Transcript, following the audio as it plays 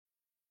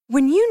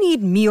When you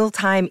need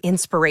mealtime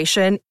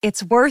inspiration,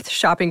 it's worth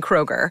shopping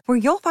Kroger, where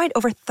you'll find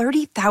over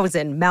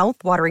 30,000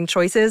 mouth-watering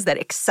choices that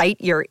excite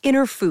your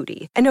inner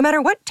foodie. And no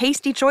matter what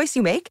tasty choice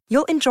you make,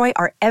 you'll enjoy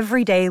our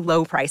everyday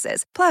low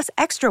prices, plus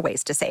extra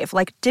ways to save,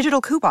 like digital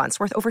coupons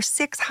worth over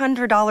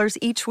 $600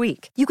 each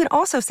week. You can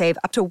also save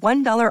up to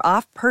 $1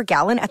 off per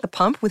gallon at the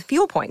pump with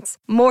fuel points.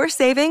 More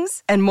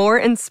savings and more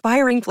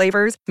inspiring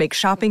flavors make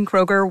shopping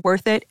Kroger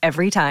worth it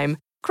every time.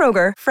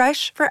 Kroger,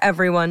 fresh for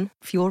everyone.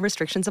 Fuel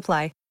restrictions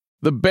apply.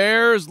 The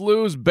Bears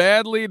lose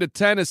badly to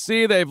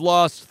Tennessee. They've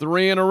lost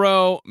 3 in a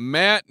row.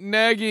 Matt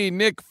Nagy,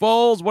 Nick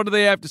Foles, what do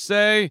they have to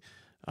say?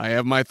 I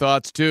have my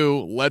thoughts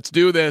too. Let's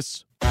do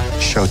this.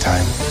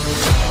 Showtime.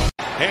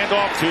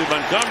 Handoff to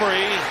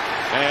Montgomery,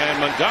 and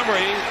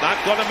Montgomery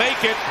not going to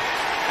make it.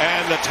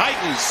 And the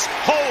Titans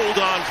hold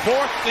on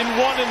 4th and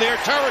 1 in their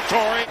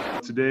territory.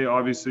 Today,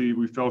 obviously,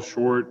 we fell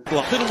short.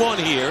 4th and 1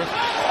 here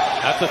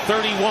at the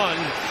 31.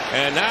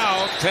 And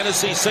now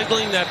Tennessee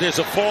signaling that there's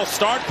a false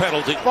start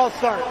penalty. False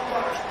start.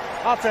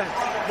 Offense,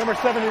 number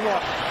 71.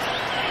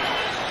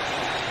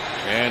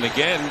 And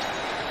again,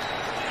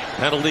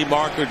 penalty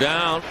marker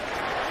down.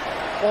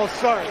 False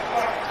start.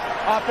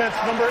 Offense,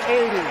 number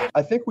 80.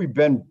 I think we've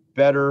been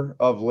better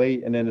of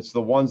late, and then it's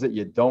the ones that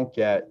you don't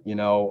get,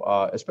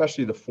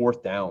 especially the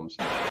 4th downs.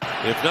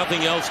 If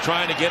nothing else,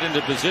 trying to get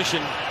into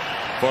position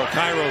for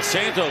Cairo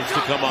Santos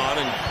to come on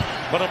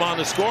and put him on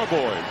the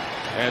scoreboard.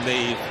 And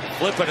they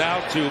flip it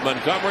out to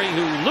Montgomery,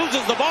 who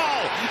loses the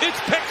ball. It's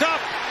picked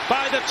up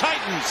by the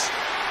Titans.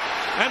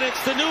 And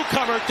it's the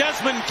newcomer,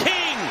 Desmond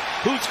King,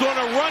 who's going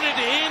to run it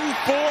in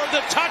for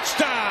the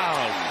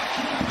touchdown.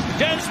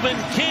 Desmond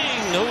King,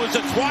 who was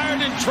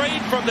acquired in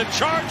trade from the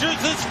Chargers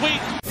this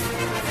week.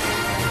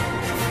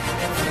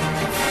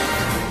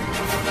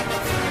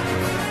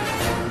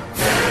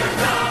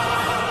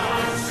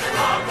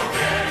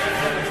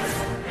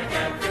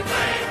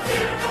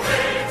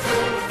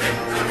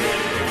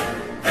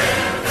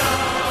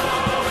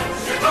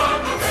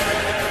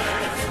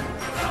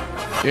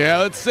 Yeah,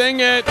 let's sing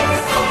it.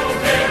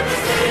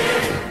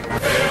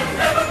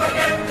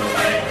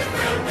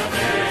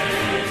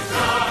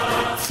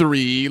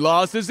 Three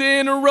losses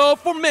in a row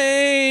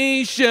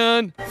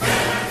formation.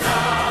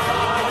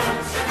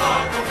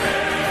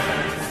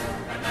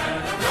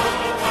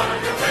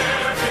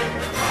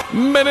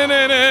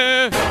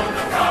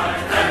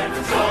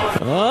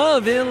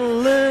 Of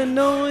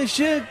Illinois,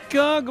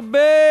 Chicago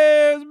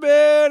Bears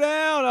bear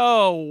down.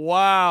 Oh,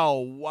 wow.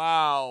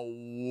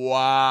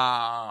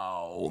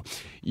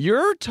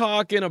 You're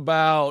talking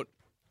about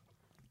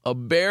a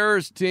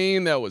Bears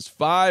team that was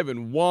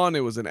 5-1.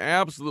 It was an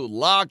absolute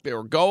lock. They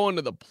were going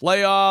to the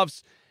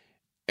playoffs.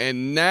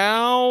 And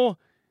now,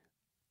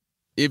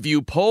 if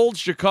you polled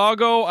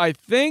Chicago, I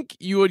think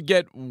you would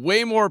get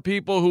way more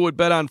people who would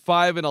bet on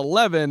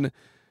 5-11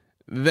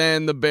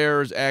 than the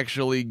Bears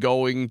actually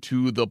going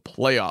to the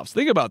playoffs.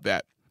 Think about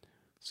that.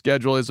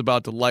 Schedule is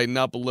about to lighten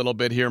up a little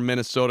bit here.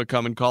 Minnesota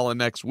coming calling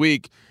next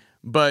week.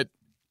 But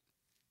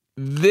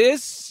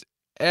this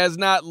has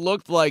not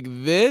looked like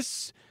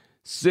this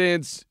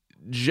since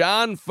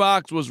John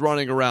Fox was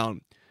running around.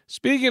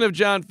 Speaking of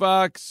John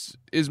Fox,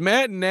 is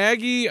Matt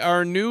Nagy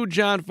our new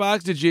John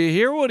Fox? Did you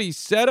hear what he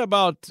said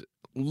about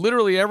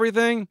literally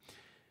everything?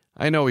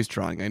 I know he's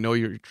trying. I know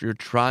you're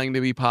trying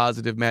to be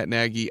positive, Matt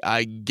Nagy.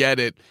 I get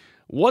it.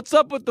 What's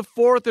up with the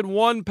 4th and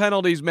 1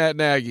 penalties, Matt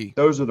Nagy?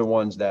 Those are the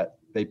ones that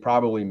they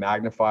probably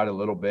magnified a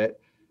little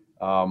bit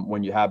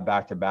when you have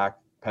back-to-back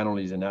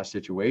penalties in that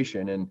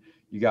situation. And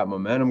you got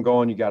momentum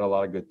going, you got a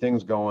lot of good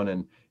things going,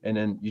 and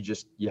then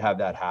you have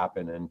that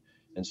happen.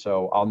 And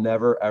so I'll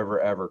never,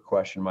 ever, ever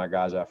question my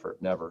guys'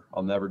 effort. Never.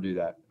 I'll never do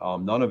that.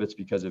 None of it's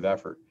because of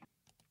effort.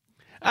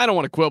 I don't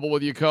want to quibble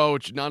with you,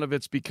 Coach. None of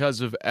it's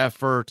because of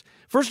effort.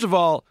 First of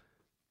all,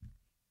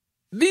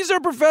 these are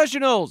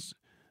professionals.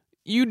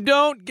 You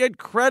don't get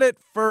credit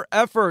for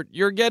effort.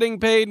 You're getting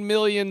paid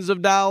millions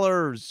of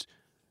dollars.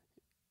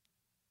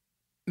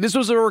 This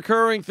was a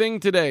recurring thing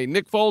today.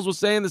 Nick Foles was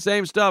saying the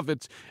same stuff.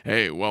 It's,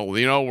 hey, well,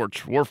 we're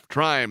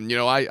trying.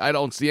 I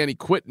don't see any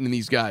quitting in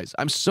these guys.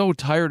 I'm so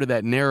tired of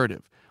that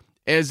narrative.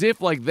 As if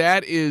like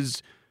that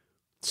is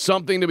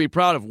something to be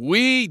proud of.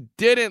 We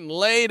didn't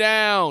lay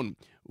down.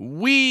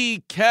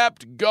 We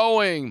kept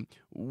going.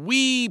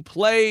 We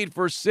played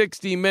for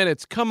 60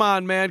 minutes. Come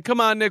on, man. Come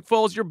on, Nick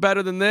Foles. You're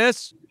better than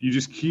this. You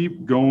just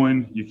keep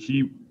going. You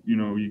keep,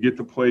 you get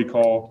the play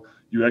call.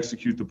 You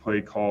execute the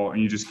play call,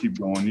 and you just keep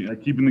going.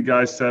 Keeping the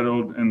guys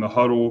settled in the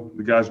huddle.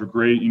 The guys were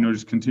great.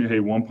 Just continue. Hey,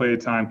 one play at a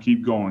time.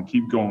 Keep going.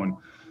 Keep going.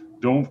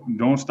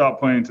 Don't stop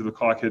playing until the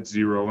clock hits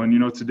 0.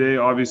 And today,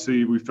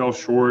 obviously, we fell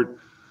short.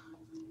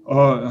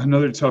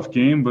 Another tough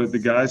game, but the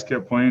guys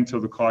kept playing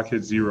until the clock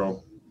hit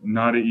 0.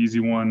 Not an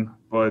easy one,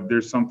 but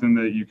there's something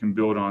that you can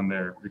build on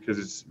there, because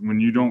it's when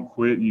you don't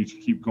quit and you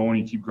keep going,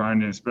 you keep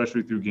grinding,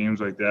 especially through games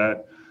like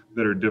that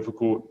are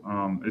difficult.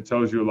 It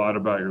tells you a lot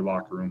about your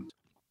locker room.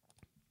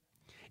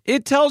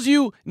 It tells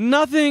you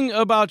nothing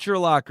about your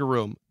locker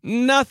room.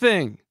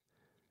 Nothing.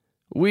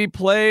 We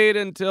played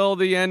until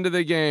the end of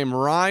the game.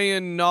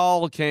 Ryan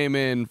Nall came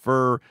in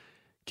for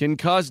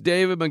concussed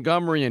David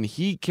Montgomery, and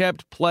he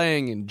kept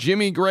playing, and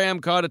Jimmy Graham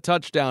caught a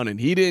touchdown, and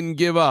he didn't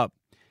give up.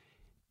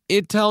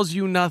 It tells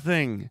you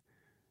nothing.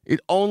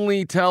 It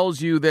only tells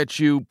you that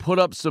you put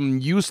up some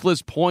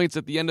useless points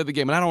at the end of the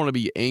game. And I don't want to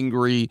be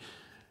angry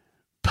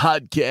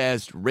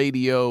podcast,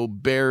 radio,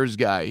 Bears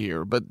guy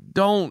here, but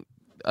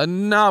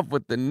enough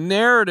with the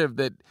narrative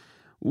that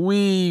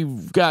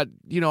we've got,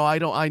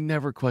 I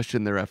never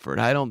question their effort.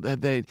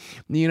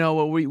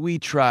 We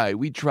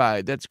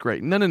tried. That's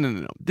great.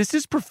 No. This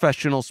is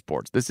professional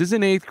sports. This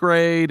isn't 8th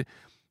grade.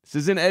 This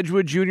isn't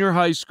Edgewood Junior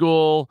High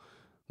School.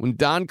 When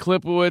Don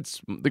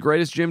Klipowitz, the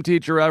greatest gym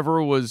teacher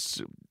ever,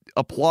 was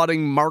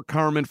applauding Mark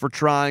Harmon for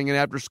trying in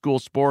after-school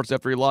sports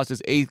after he lost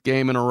his 8th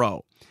game in a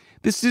row.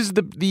 This is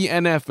the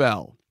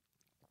NFL.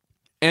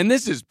 And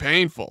this is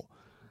painful.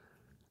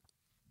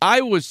 I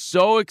was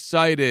so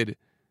excited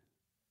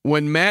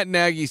when Matt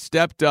Nagy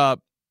stepped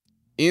up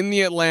in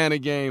the Atlanta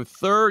game,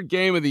 3rd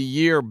game of the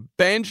year,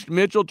 benched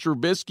Mitchell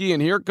Trubisky,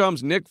 and here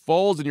comes Nick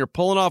Foles, and you're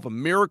pulling off a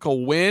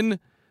miracle win?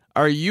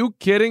 Are you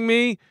kidding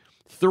me?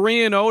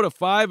 3-0 to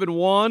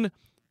 5-1.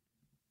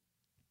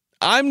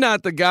 I'm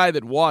not the guy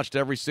that watched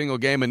every single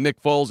game of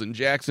Nick Foles in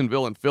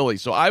Jacksonville and Philly,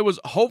 so I was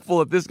hopeful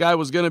that this guy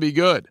was going to be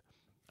good.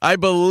 I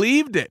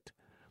believed it.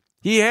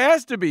 He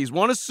has to be. He's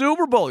won a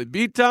Super Bowl. He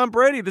beat Tom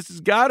Brady. This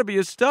has got to be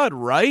a stud,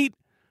 right?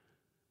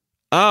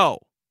 Oh,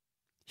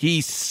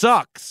 he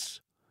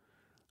sucks.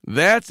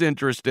 That's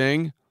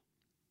interesting.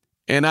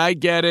 And I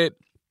get it.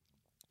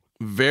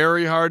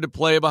 Very hard to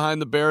play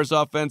behind the Bears'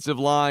 offensive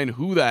line.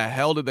 Who the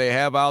hell did they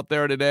have out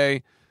there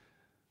today?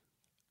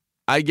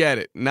 I get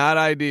it. Not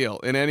ideal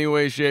in any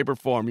way, shape, or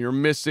form. You're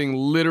missing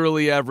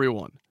literally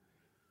everyone.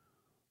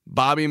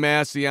 Bobby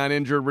Massey on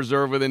injured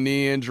reserve with a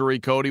knee injury.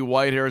 Cody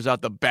Whitehair is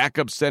out. The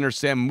backup center,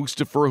 Sam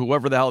Mustipher,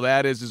 whoever the hell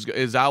that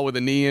is out with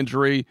a knee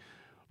injury.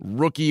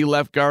 Rookie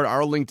left guard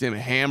Arlington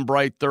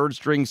Hambright. Third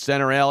string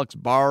center Alex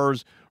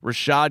Bars.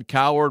 Rashad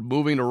Coward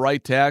moving to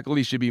right tackle.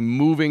 He should be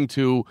moving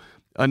to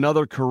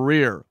another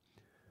career.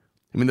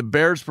 I mean, the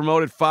Bears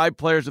promoted 5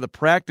 players to the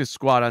practice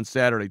squad on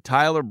Saturday.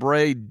 Tyler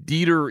Bray,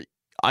 Dieter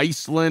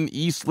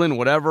Eastland,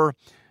 whatever.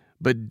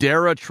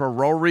 Badera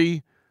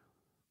Traore,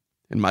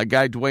 and my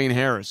guy Dwayne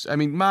Harris. I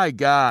mean, my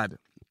God.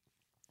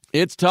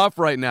 It's tough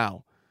right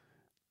now.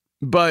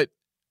 But,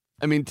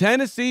 I mean,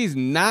 Tennessee's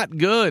not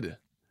good.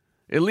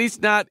 At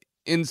least not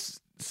in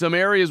some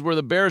areas where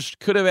the Bears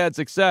could have had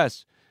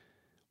success.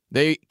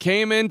 They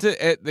came into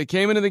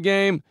the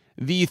game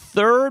the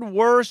 3rd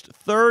worst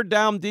 3rd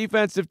down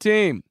defensive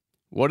team.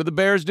 What did the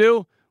Bears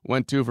do?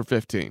 Went 2 for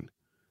 15.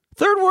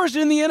 3rd worst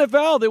in the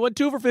NFL. They went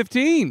 2 for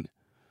 15.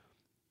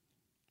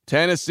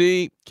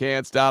 Tennessee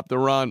can't stop the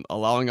run,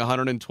 allowing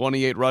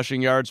 128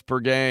 rushing yards per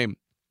game.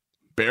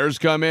 Bears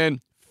come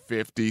in,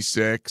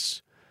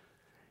 56.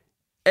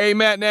 Hey,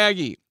 Matt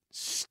Nagy,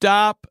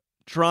 stop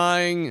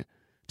trying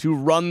to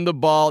run the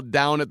ball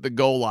down at the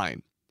goal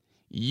line.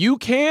 You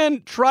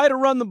can try to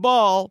run the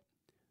ball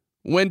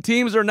when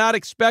teams are not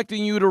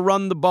expecting you to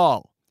run the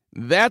ball.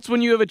 That's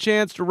when you have a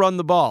chance to run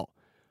the ball.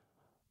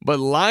 But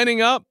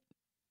lining up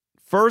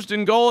 1st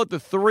and goal at the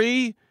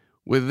 3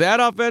 with that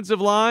offensive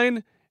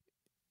line,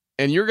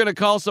 and you're going to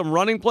call some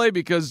running play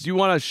because you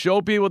want to show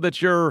people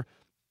that you're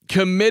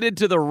committed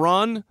to the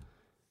run?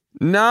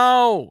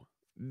 No,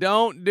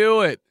 don't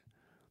do it.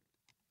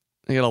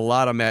 I got a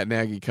lot of Matt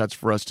Nagy cuts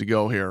for us to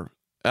go here.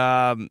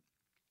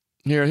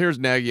 Here's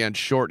Nagy on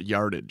short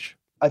yardage.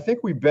 I think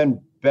we've been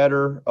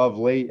better of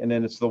late, and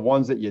then it's the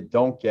ones that you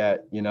don't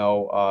get,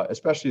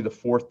 especially the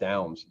 4th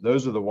downs.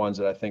 Those are the ones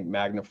that I think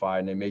magnify,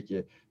 and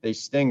they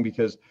sting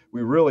because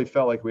we really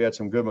felt like we had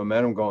some good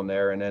momentum going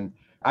there. And then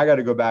I got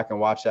to go back and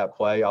watch that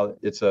play.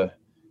 It's a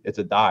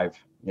dive,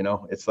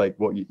 it's like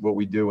what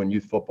we do in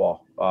youth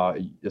football.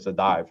 It's a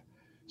dive.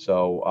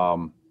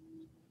 So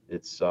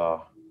that's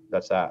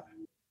that.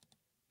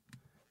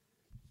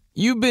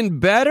 You've been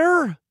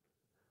better?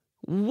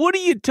 What are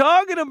you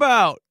talking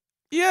about?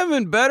 You haven't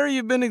been better.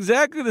 You've been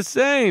exactly the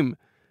same.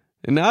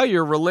 And now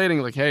you're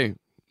relating like, hey,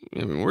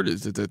 I mean,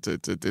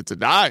 it's a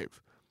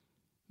dive.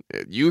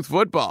 Youth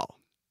football.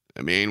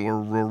 I mean, we're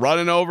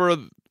running over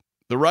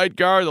the right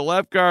guard, the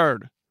left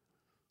guard.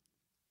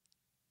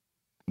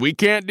 We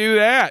can't do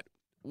that.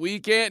 We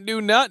can't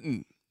do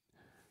nothing.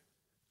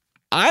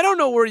 I don't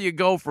know where you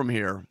go from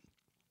here,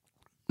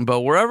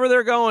 but wherever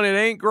they're going, it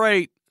ain't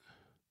great.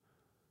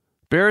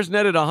 Bears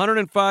netted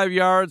 105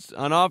 yards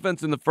on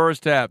offense in the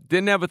first half.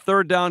 Didn't have a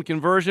 3rd down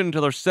conversion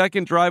until their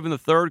 2nd drive in the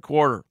 3rd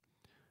quarter.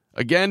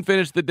 Again,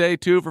 finished the day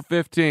 2 for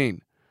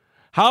 15.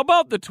 How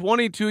about the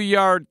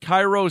 22-yard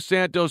Cairo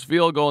Santos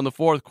field goal in the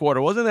 4th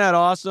quarter? Wasn't that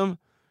awesome?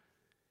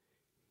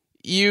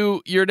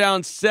 You're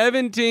down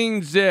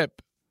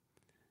 17-zip.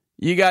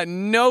 You got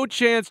no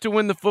chance to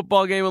win the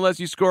football game unless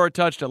you score a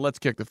touchdown. Let's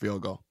kick the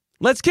field goal.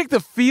 Let's kick the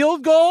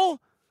field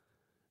goal?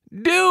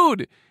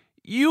 Dude,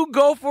 you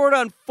go for it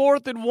on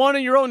 4th and 1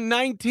 in your own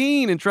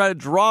 19 and try to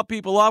draw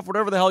people off,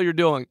 whatever the hell you're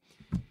doing.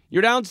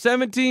 You're down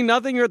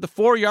 17-0. You're at the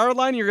 4-yard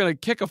line. You're going to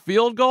kick a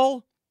field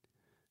goal?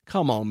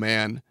 Come on,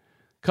 man.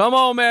 Come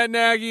on, Matt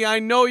Nagy. I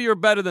know you're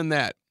better than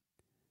that.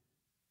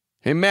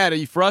 Hey, Matt, are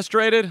you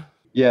frustrated?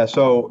 Yeah,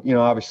 so,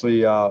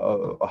 obviously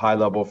a high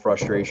level of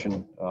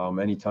frustration.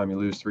 Anytime you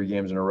lose 3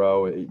 games in a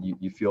row,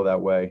 you feel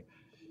that way.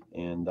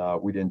 And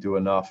we didn't do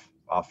enough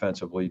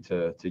offensively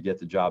to get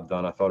the job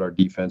done. I thought our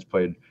defense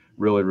played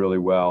really, really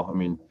well. I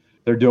mean,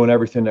 they're doing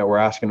everything that we're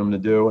asking them to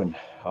do and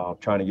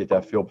trying to get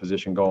that field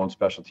position going.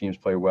 Special teams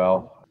play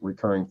well.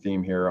 Recurring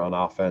theme here on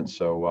offense.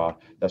 So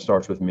that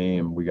starts with me,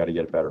 and we got to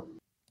get it better.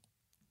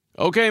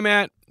 Okay,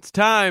 Matt, it's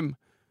time.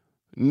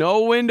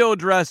 No window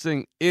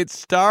dressing. It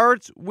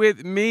starts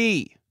with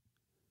me.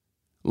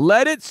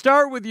 Let it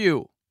start with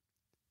you.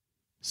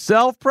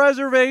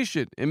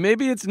 Self-preservation, and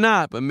maybe it's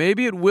not, but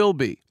maybe it will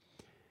be.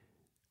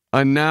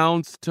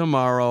 Announce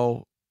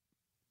tomorrow.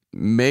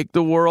 Make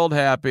the world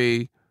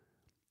happy.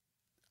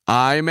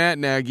 I, Matt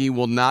Nagy,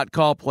 will not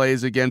call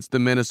plays against the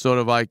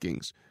Minnesota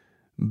Vikings.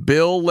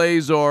 Bill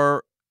Lazor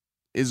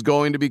is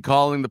going to be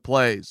calling the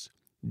plays.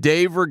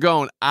 Dave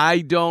Ragone, I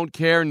don't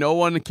care. No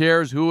one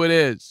cares who it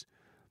is.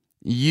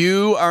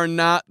 You are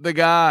not the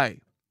guy.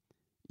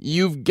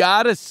 You've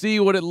got to see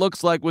what it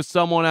looks like with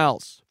someone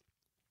else.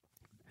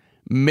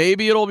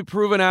 Maybe it'll be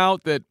proven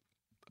out that,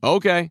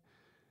 okay,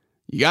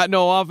 you got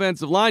no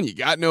offensive line, you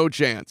got no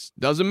chance.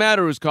 Doesn't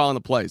matter who's calling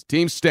the plays.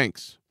 Team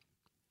stinks.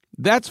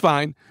 That's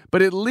fine,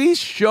 but at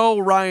least show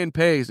Ryan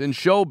Pace and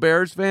show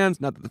Bears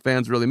fans, not that the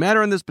fans really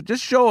matter in this, but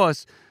just show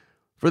us,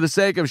 for the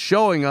sake of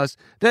showing us,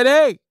 that,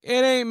 hey,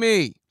 it ain't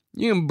me.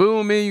 You can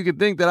boo me, you can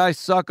think that I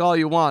suck all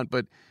you want,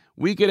 but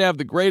we could have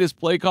the greatest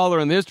play caller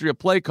in the history of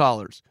play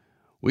callers.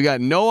 We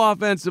got no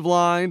offensive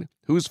line.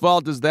 Whose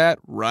fault is that?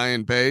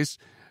 Ryan Pace.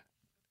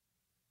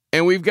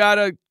 And we've got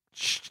a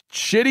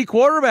shitty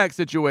quarterback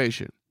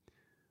situation.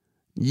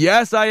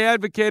 Yes, I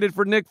advocated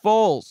for Nick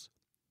Foles,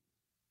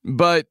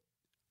 but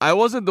I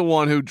wasn't the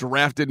one who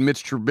drafted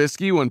Mitch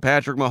Trubisky when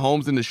Patrick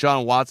Mahomes and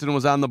Deshaun Watson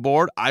was on the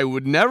board. I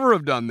would never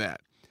have done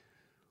that.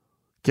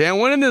 Can't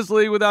win in this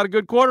league without a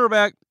good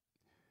quarterback.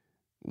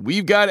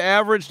 We've got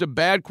average to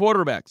bad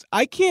quarterbacks.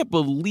 I can't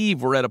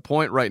believe we're at a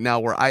point right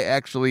now where I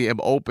actually am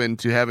open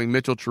to having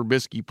Mitchell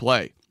Trubisky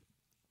play.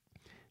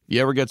 If he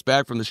ever gets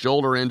back from the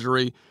shoulder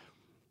injury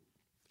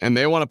and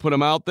they want to put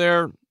him out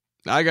there,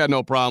 I got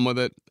no problem with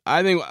it.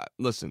 I think,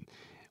 listen,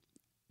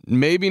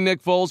 maybe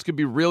Nick Foles could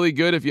be really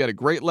good if you had a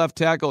great left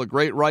tackle, a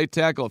great right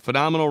tackle, a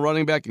phenomenal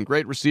running back, and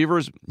great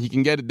receivers. He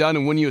can get it done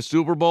and win you a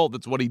Super Bowl.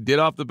 That's what he did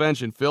off the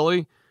bench in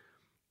Philly.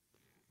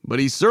 But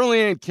he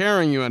certainly ain't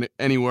carrying you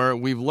anywhere.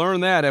 We've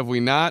learned that, have we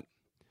not?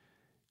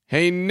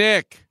 Hey,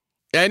 Nick,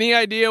 any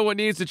idea what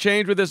needs to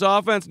change with this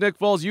offense? Nick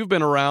Foles, you've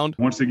been around.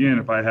 Once again,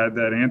 if I had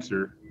that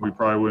answer, we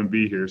probably wouldn't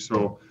be here.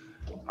 So,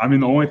 I mean,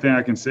 the only thing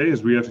I can say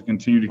is we have to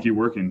continue to keep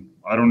working.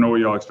 I don't know what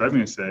y'all expect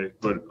me to say,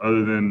 but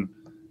other than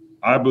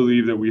I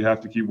believe that we have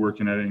to keep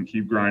working at it and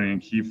keep grinding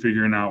and keep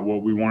figuring out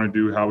what we want to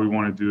do, how we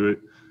want to do it.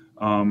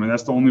 And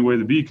that's the only way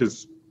to be,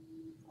 because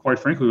quite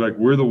frankly, like,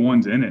 we're the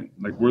ones in it.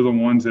 Like, we're the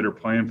ones that are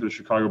playing for the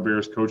Chicago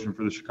Bears, coaching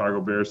for the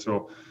Chicago Bears.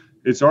 So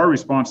it's our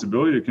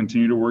responsibility to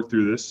continue to work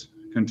through this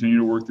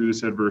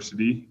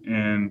adversity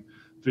and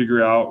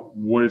figure out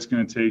what it's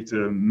going to take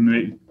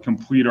to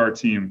complete our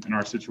team in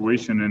our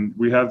situation. And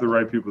we have the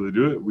right people to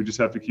do it. We just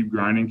have to keep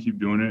grinding, keep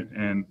doing it,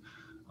 and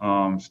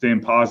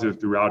staying positive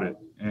throughout it.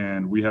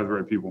 And we have the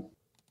right people.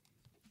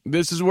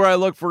 This is where I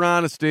look for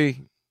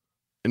honesty.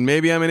 And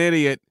maybe I'm an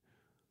idiot.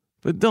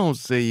 But don't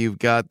say you've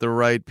got the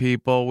right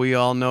people. We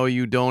all know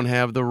you don't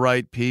have the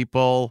right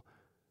people.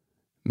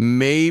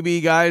 Maybe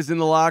guys in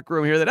the locker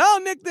room hear that,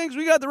 oh, Nick thinks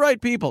we got the right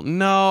people.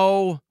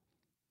 No.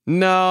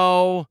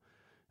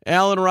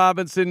 Allen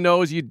Robinson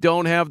knows you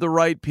don't have the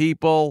right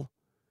people.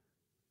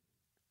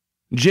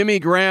 Jimmy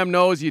Graham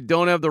knows you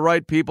don't have the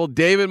right people.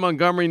 David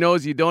Montgomery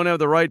knows you don't have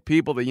the right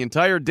people. The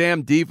entire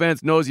damn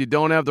defense knows you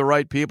don't have the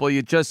right people.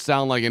 You just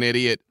sound like an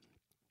idiot.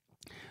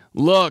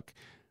 Look,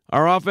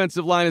 our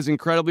offensive line is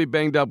incredibly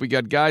banged up. We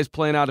got guys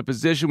playing out of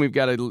position. We've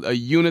got a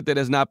unit that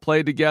has not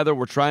played together.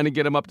 We're trying to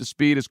get them up to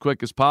speed as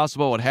quick as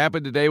possible. What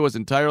happened today was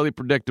entirely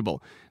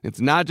predictable. It's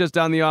not just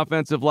on the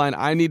offensive line.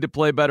 I need to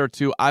play better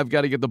too. I've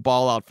got to get the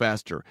ball out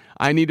faster.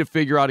 I need to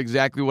figure out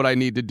exactly what I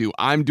need to do.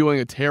 I'm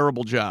doing a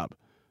terrible job.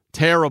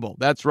 Terrible.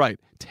 That's right.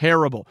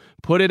 Terrible.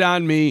 Put it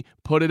on me.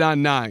 Put it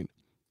on 9.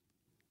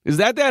 Is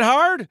that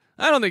hard?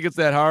 I don't think it's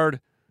that hard.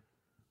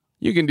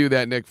 You can do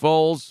that, Nick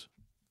Foles.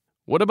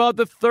 What about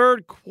the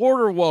third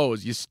quarter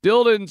woes? You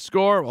still didn't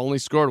score. Only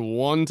scored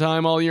one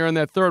time all year in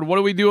that third. What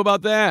do we do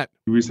about that?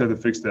 We just have to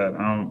fix that.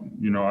 I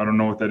don't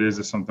know what that is.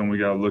 It's something we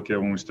got to look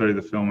at when we study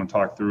the film and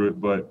talk through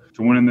it. But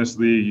to win in this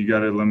league, you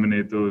got to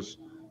eliminate those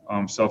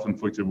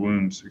self-inflicted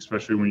wounds,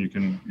 especially when you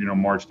can,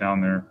 march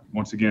down there.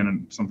 Once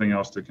again, something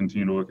else to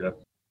continue to look at.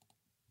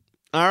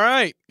 All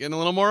right, getting a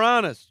little more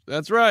honest.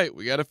 That's right.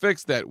 We got to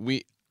fix that.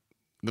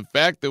 The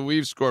fact that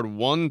we've scored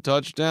one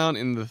touchdown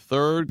in the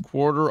third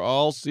quarter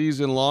all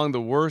season long,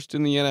 the worst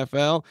in the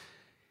NFL,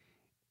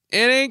 it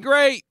ain't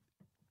great.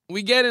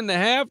 We get into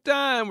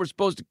halftime. We're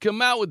supposed to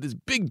come out with this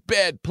big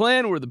bad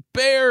plan. We're the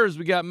Bears.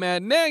 We got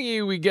Matt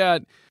Nagy. We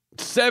got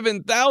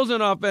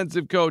 7,000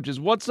 offensive coaches.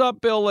 What's up,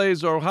 Bill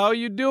Lazor? How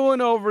you doing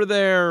over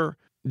there?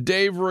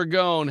 Dave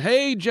Ragone.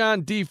 Hey,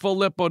 John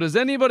DiFilippo. Does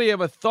anybody have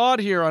a thought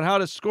here on how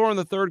to score in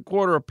the third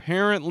quarter?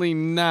 Apparently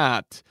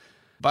not.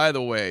 By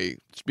the way,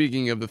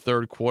 speaking of the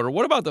third quarter,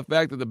 what about the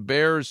fact that the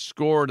Bears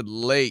scored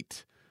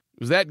late?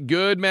 Was that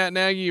good, Matt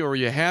Nagy, or are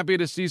you happy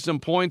to see some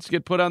points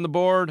get put on the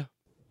board?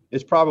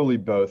 It's probably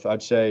both.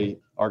 I'd say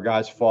our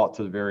guys fought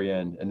to the very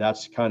end, and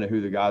that's kind of who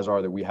the guys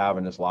are that we have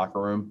in this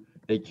locker room.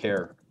 They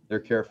care.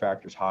 Their care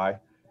factor's high.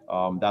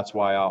 That's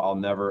why I'll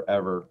never,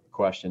 ever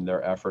question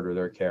their effort or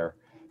their care.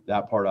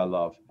 That part I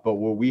love. But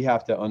what we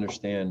have to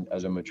understand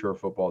as a mature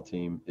football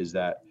team is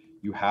that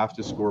you have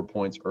to score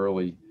points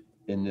early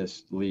in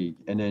this league.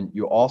 And then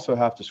you also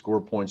have to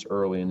score points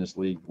early in this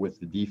league with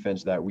the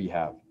defense that we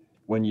have.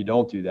 When you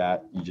don't do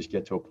that, you just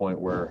get to a point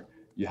where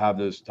you have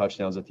those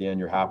touchdowns at the end.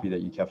 You're happy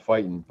that you kept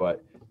fighting,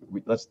 but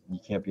you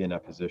can't be in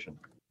that position.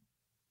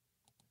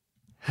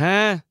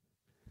 Huh?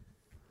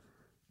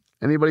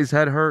 Anybody's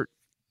head hurt?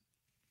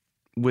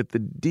 With the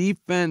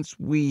defense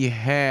we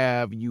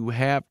have, you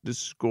have to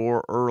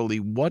score early.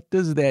 What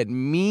does that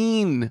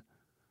mean?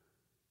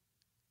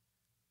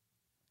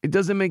 It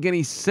doesn't make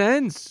any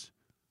sense.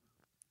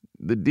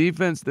 The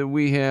defense that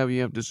we have,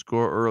 you have to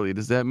score early.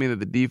 Does that mean that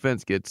the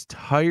defense gets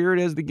tired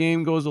as the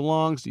game goes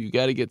along? So you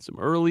got to get some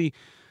early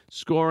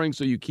scoring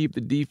so you keep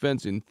the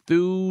defense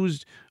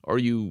enthused, or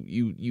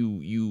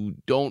you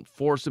don't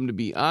force them to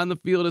be on the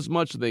field as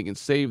much so they can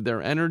save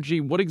their energy?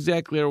 What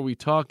exactly are we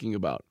talking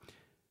about?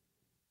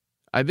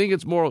 I think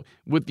it's more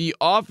with the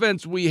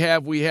offense we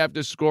have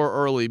to score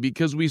early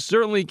because we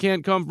certainly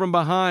can't come from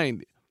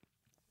behind.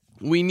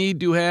 We need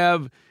to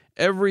have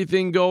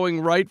everything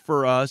going right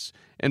for us,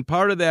 and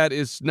part of that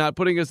is not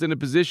putting us in a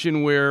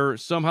position where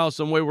somehow,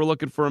 some way we're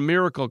looking for a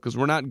miracle because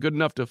we're not good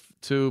enough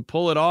to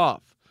pull it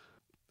off.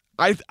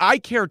 I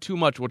care too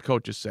much what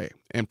coaches say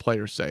and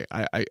players say.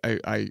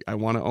 I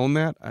want to own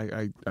that.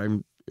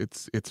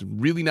 It's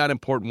really not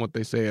important what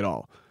they say at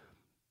all.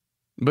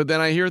 But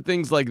then I hear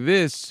things like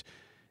this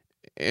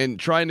and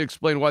trying to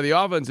explain why the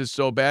offense is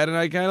so bad, and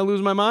I kind of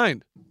lose my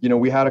mind. You know,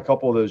 we had a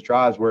couple of those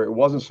drives where it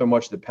wasn't so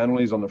much the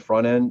penalties on the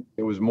front end.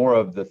 It was more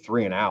of the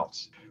 3 and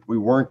outs. We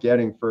weren't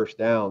getting first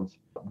downs.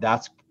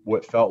 That's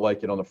what felt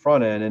like it on the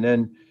front end. And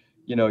then,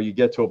 you know, you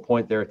get to a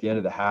point there at the end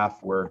of the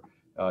half where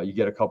you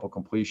get a couple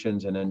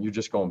completions and then you're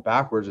just going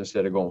backwards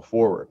instead of going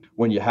forward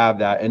when you have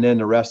that. And then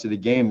the rest of the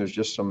game, there's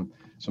just some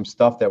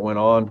stuff that went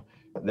on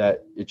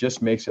that it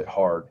just makes it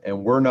hard.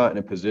 And we're not in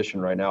a position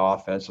right now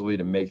offensively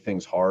to make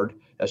things hard.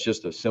 That's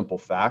just a simple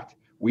fact.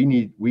 We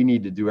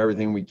need to do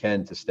everything we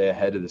can to stay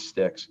ahead of the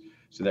sticks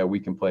so that we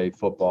can play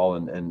football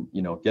and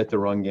you know, get the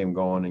run game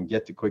going and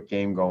get the quick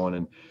game going.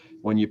 And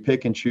when you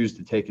pick and choose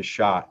to take a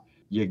shot,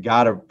 you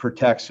got to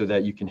protect so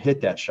that you can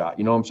hit that shot.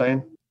 You know what I'm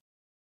saying?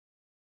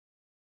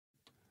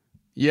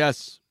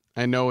 Yes,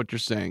 I know what you're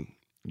saying.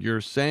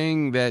 You're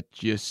saying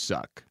that you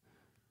suck.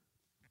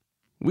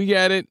 We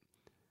get it.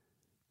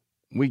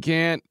 We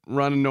can't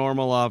run a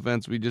normal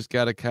offense. We just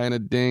got to kind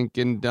of dink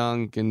and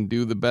dunk and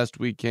do the best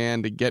we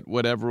can to get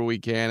whatever we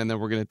can, and then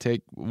we're going to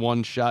take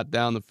one shot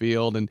down the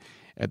field. And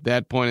at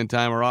that point in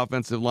time, our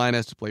offensive line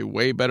has to play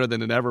way better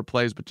than it ever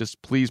plays, but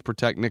just please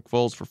protect Nick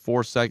Foles for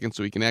 4 seconds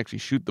so he can actually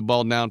shoot the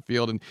ball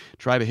downfield and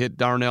try to hit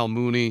Darnell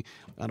Mooney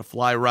on a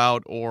fly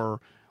route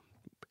or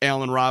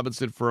Allen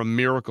Robinson for a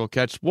miracle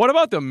catch. What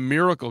about the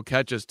miracle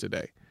catches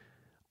today?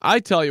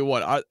 I tell you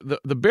what,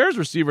 the Bears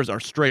receivers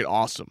are straight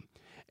awesome.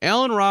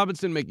 Allen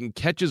Robinson making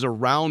catches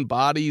around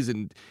bodies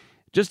and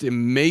just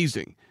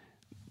amazing.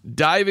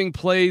 Diving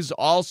plays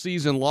all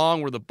season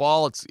long where the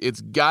ball,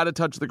 it's got to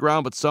touch the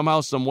ground, but somehow,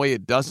 some way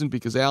it doesn't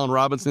because Allen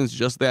Robinson's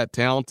just that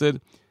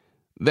talented.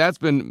 That's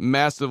been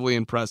massively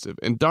impressive.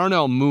 And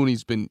Darnell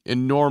Mooney's been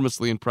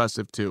enormously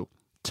impressive too.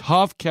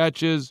 Tough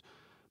catches.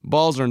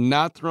 Balls are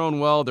not thrown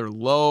well. They're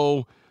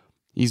low.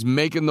 He's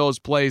making those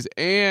plays,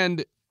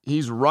 and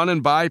he's running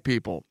by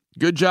people.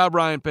 Good job,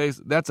 Ryan Pace.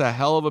 That's a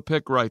hell of a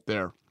pick right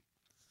there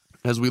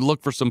as we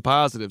look for some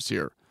positives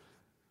here.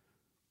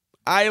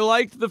 I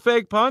liked the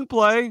fake punt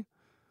play.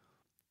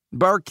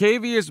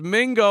 Barkevius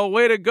Mingo,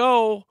 way to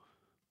go,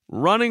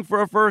 running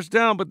for a first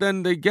down, but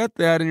then they get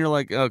that, and you're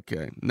like,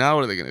 okay, now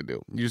what are they going to do?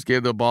 You just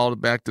gave the ball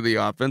back to the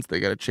offense. They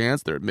got a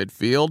chance. They're at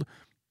midfield.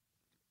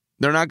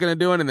 They're not going to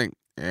do anything,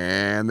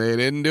 and they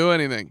didn't do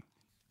anything.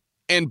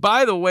 And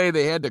by the way,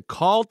 they had to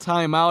call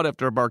timeout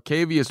after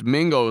Barkevius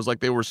Mingo. It was like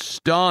they were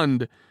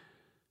stunned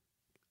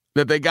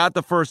that they got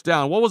the first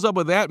down. What was up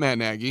with that, Matt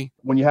Nagy?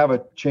 When you have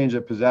a change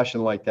of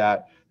possession like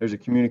that, there's a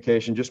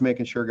communication, just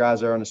making sure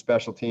guys are on the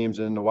special teams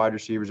and the wide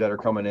receivers that are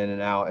coming in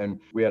and out. And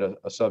we had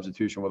a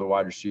substitution with a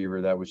wide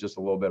receiver that was just a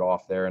little bit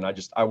off there. And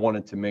I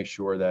wanted to make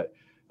sure that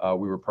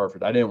we were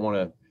perfect. I didn't want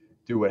to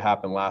do what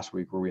happened last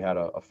week where we had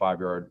a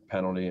 5-yard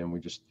penalty and we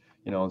just,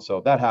 and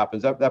so that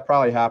happens. That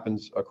probably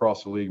happens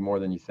across the league more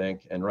than you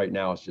think. And right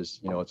now it's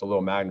just, it's a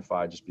little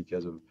magnified just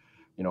because of,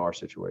 our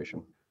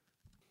situation.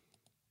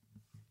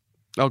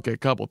 Okay,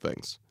 couple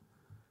things.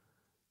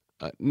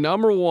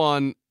 Number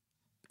one,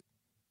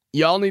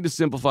 y'all need to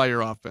simplify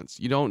your offense.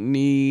 You don't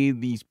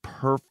need these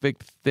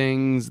perfect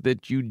things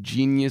that you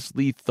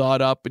geniusly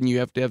thought up, and you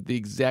have to have the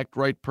exact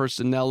right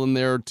personnel in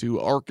there to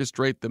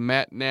orchestrate the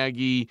Matt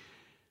Nagy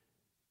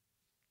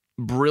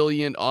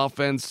brilliant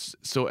offense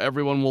so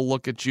everyone will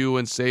look at you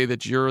and say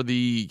that you're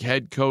the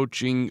head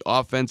coaching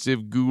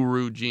offensive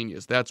guru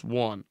genius. That's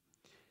one.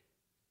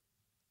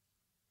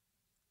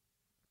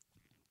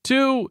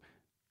 Two,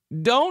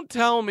 don't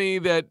tell me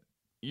that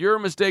your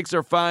mistakes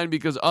are fine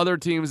because other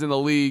teams in the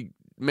league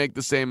make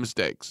the same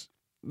mistakes.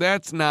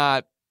 That's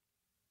not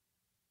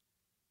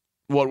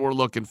what we're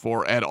looking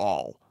for at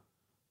all.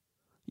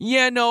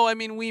 Yeah, no, I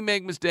mean, we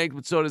make mistakes,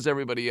 but so does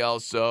everybody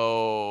else,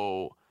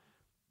 so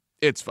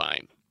it's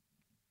fine.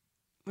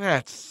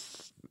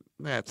 That's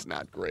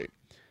not great.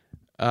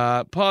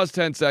 Pause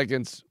 10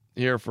 seconds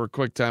here for a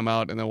quick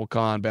timeout, and then we'll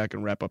come on back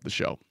and wrap up the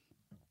show.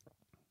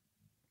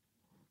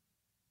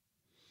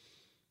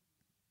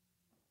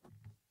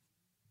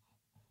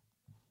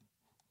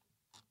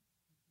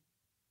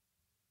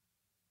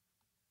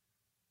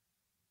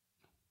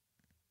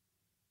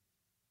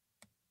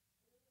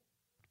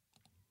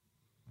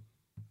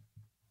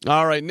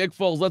 All right, Nick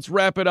Foles, let's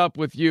wrap it up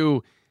with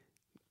you.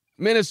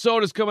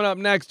 Minnesota's coming up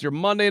next. Your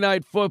Monday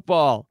Night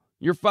Football.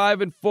 You're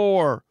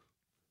 5-4.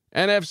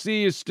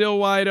 NFC is still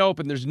wide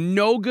open. There's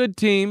no good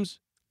teams.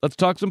 Let's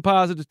talk some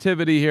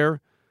positivity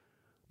here.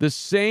 The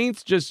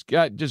Saints just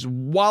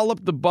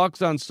walloped the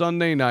Bucs on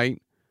Sunday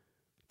night.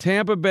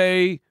 Tampa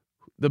Bay,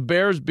 the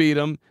Bears beat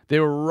them. They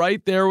were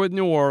right there with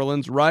New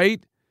Orleans,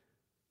 right?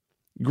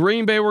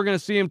 Green Bay, we're going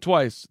to see them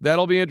twice.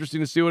 That'll be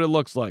interesting to see what it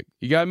looks like.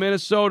 You got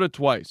Minnesota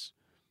twice.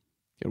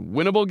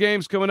 Winnable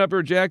games coming up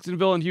here,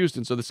 Jacksonville and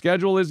Houston. So the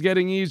schedule is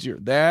getting easier.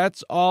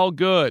 That's all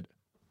good.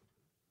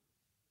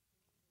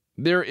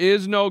 There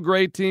is no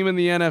great team in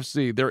the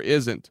NFC. There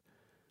isn't.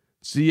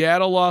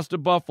 Seattle lost to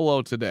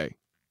Buffalo today.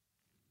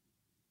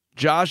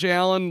 Josh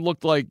Allen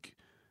looked like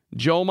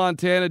Joe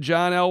Montana,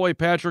 John Elway,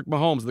 Patrick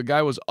Mahomes. The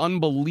guy was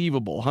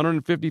unbelievable.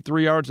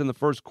 153 yards in the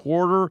first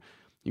quarter.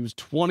 He was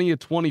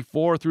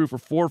 20-24, threw for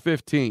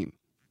 415.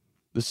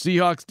 The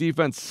Seahawks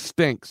defense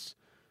stinks.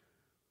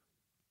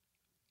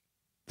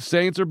 The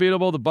Saints are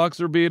beatable. The Bucs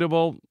are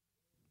beatable.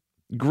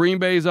 Green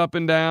Bay's up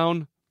and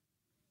down.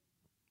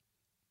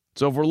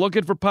 So if we're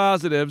looking for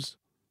positives,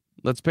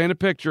 let's paint a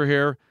picture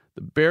here.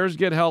 The Bears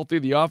get healthy.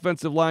 The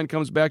offensive line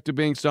comes back to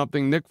being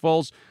something. Nick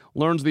Foles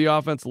learns the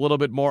offense a little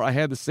bit more. I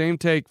had the same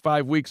take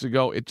 5 weeks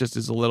ago. It just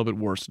is a little bit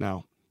worse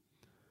now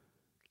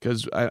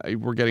because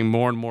we're getting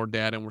more and more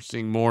data, and we're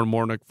seeing more and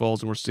more Nick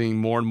Foles, and we're seeing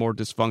more and more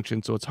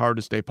dysfunction, so it's hard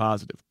to stay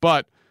positive.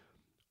 But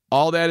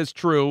all that is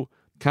true.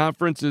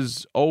 Conference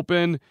is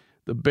open.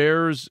 The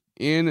Bears,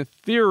 in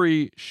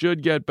theory,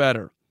 should get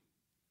better.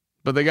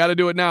 But they got to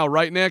do it now,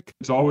 right, Nick?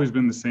 It's always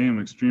been the same,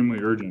 extremely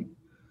urgent.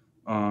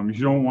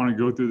 You don't want to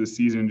go through the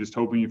season just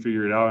hoping you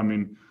figure it out. I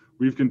mean,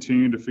 we've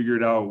continued to figure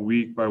it out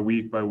week by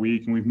week by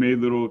week, and we've made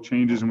little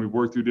changes, and we've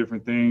worked through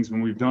different things,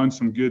 and we've done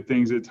some good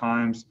things at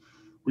times.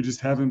 We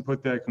just haven't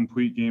put that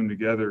complete game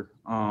together.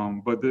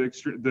 But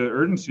the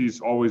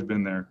urgency's always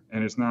been there,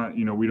 and it's not,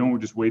 we don't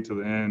just wait till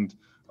the end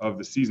of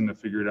the season to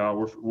figure it out.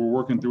 We're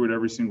working through it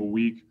every single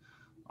week.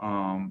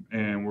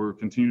 And we're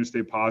continuing to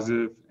stay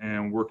positive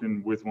and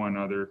working with one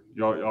another.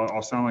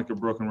 I'll sound like a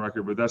broken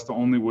record, but that's the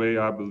only way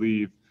I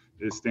believe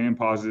is staying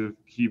positive,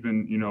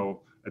 keeping,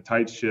 a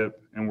tight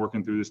ship and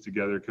working through this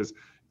together. Because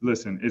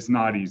listen, it's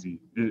not easy.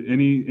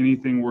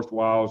 Anything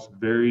worthwhile is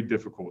very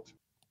difficult.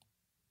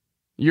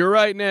 You're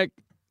right, Nick.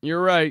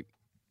 You're right.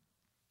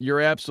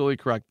 You're absolutely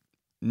correct.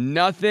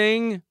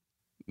 Nothing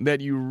that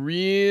you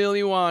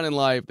really want in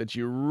life, that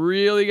you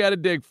really got to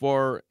dig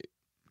for,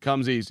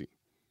 comes easy.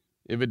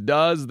 If it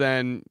does,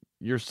 then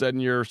you're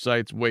setting your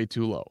sights way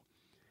too low.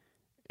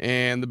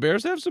 And the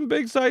Bears have some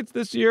big sights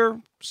this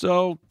year,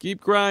 so keep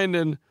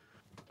grinding.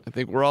 I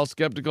think we're all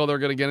skeptical they're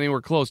going to get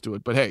anywhere close to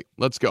it. But, hey,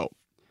 let's go.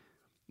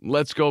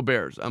 Let's go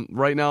Bears. I'm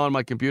right now on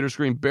my computer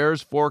screen,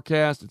 Bears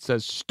forecast. It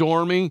says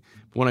stormy.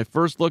 When I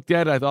first looked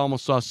at it, I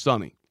almost saw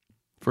sunny.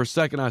 For a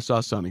second, I saw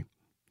sunny.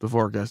 The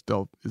forecast,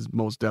 though, is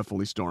most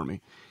definitely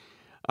stormy.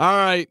 All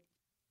right.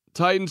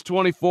 Titans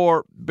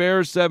 24,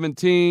 Bears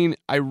 17.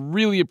 I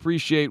really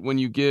appreciate when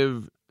you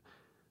give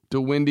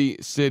to Windy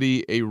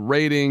City a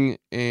rating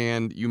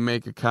and you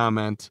make a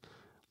comment.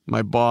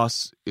 My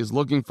boss is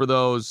looking for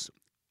those.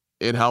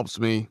 It helps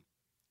me.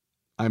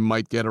 I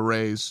might get a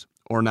raise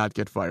or not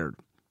get fired.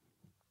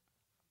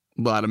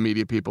 A lot of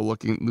media people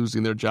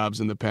losing their jobs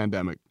in the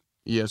pandemic.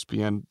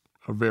 ESPN,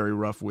 a very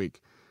rough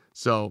week.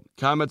 So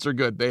comments are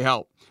good. They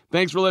help.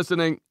 Thanks for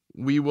listening.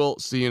 We will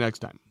see you next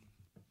time.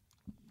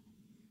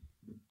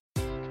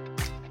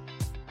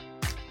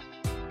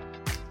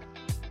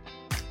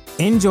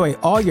 Enjoy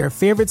all your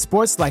favorite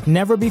sports like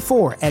never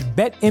before at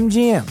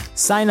BetMGM.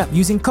 Sign up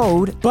using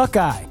code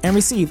Buckeye and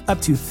receive up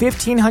to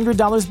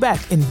 $1,500 back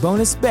in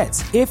bonus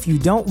bets if you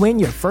don't win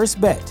your first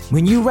bet.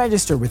 When you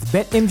register with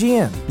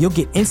BetMGM, you'll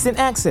get instant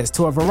access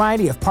to a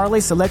variety of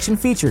parlay selection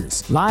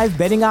features, live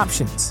betting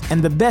options,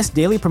 and the best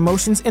daily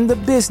promotions in the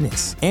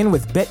business. And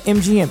with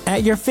BetMGM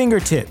at your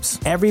fingertips,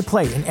 every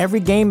play and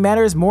every game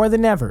matters more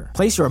than ever.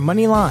 Place your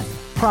money line,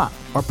 prop,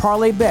 or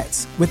parlay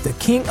bets with the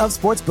king of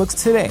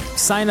sportsbooks today.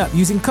 Sign up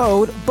using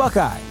code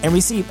Buckeye and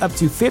receive up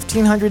to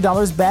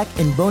 $1,500 back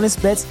in bonus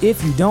bets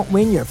if you don't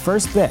win your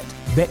first bet.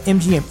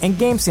 BetMGM and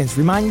GameSense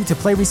remind you to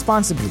play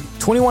responsibly.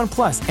 21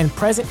 plus and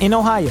present in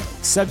Ohio,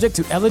 subject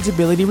to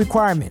eligibility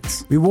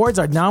requirements. Rewards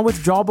are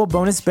non-withdrawable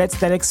bonus bets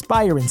that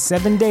expire in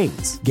 7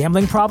 days.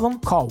 Gambling problem?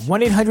 Call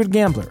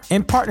 1-800-GAMBLER.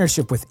 In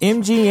partnership with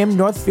MGM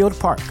Northfield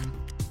Park.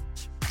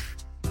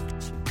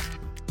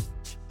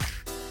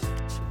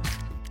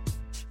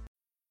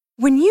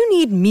 When you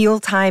need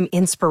mealtime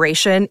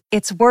inspiration,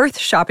 it's worth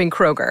shopping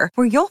Kroger,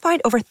 where you'll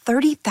find over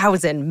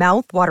 30,000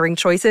 mouth-watering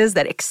choices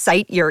that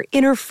excite your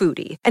inner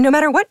foodie. And no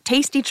matter what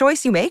tasty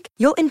choice you make,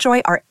 you'll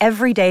enjoy our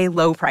everyday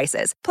low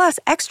prices, plus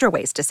extra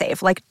ways to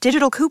save, like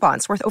digital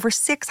coupons worth over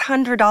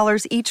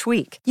 $600 each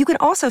week. You can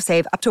also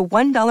save up to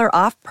 $1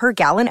 off per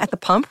gallon at the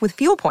pump with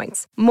fuel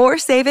points. More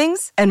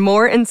savings and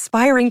more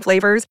inspiring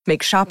flavors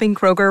make shopping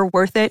Kroger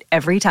worth it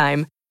every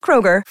time.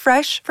 Kroger,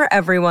 fresh for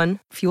everyone.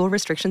 Fuel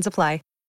restrictions apply.